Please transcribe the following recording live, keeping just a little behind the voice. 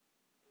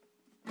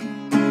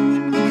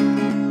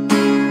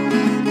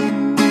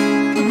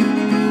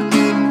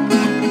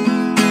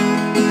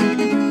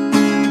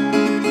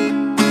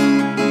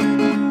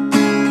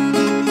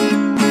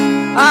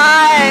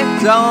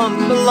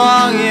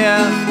belong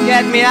here.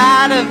 Get me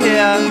out of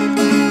here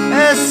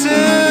as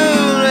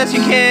soon as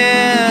you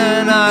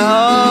can. I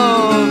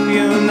hope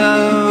you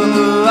know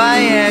who I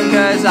am,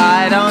 'cause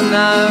I don't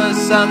know.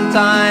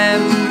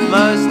 Sometimes,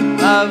 most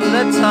of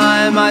the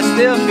time, I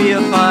still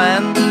feel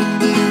fine.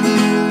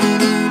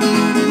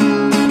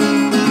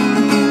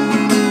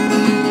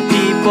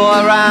 People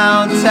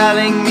around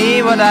telling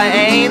me what I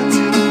ain't,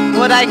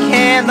 what I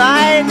can't.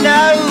 I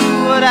know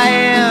what I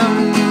am.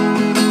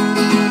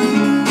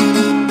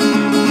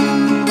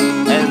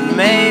 And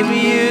maybe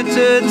you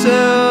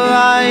too.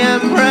 I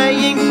am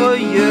praying for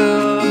you,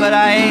 but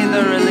I ain't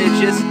a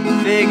religious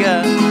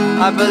figure.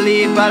 I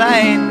believe, but I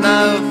ain't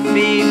no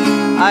thief.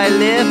 I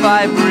live,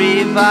 I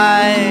breathe,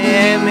 I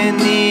am in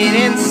need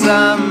in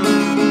some.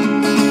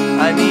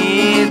 I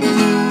need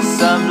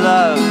some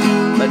love,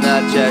 but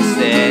not just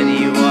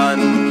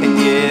anyone can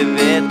give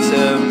it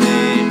to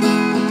me.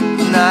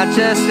 Not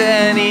just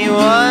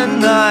anyone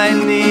I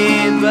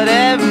need, but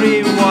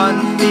everyone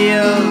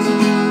feels.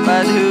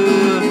 But who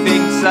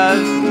thinks of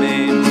me?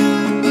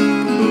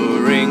 Who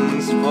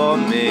rings for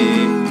me?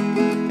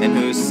 And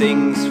who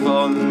sings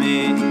for me?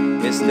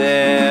 Is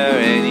there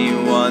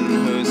anyone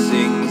who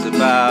sings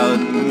about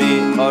me,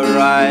 or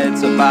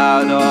writes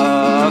about,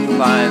 or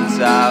finds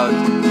out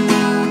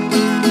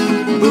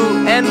who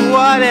and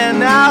what and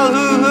now?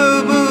 Who,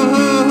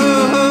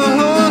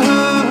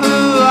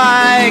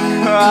 I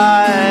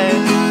cry,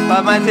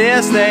 but my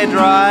tears stay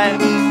dry.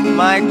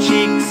 My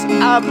cheeks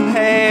are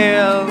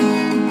pale,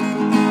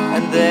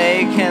 and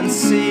they can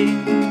see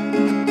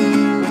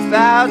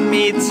without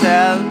me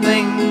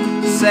telling.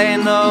 Say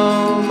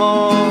no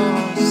more,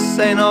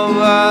 say no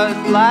word.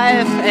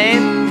 Life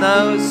ain't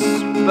no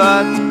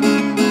spurt.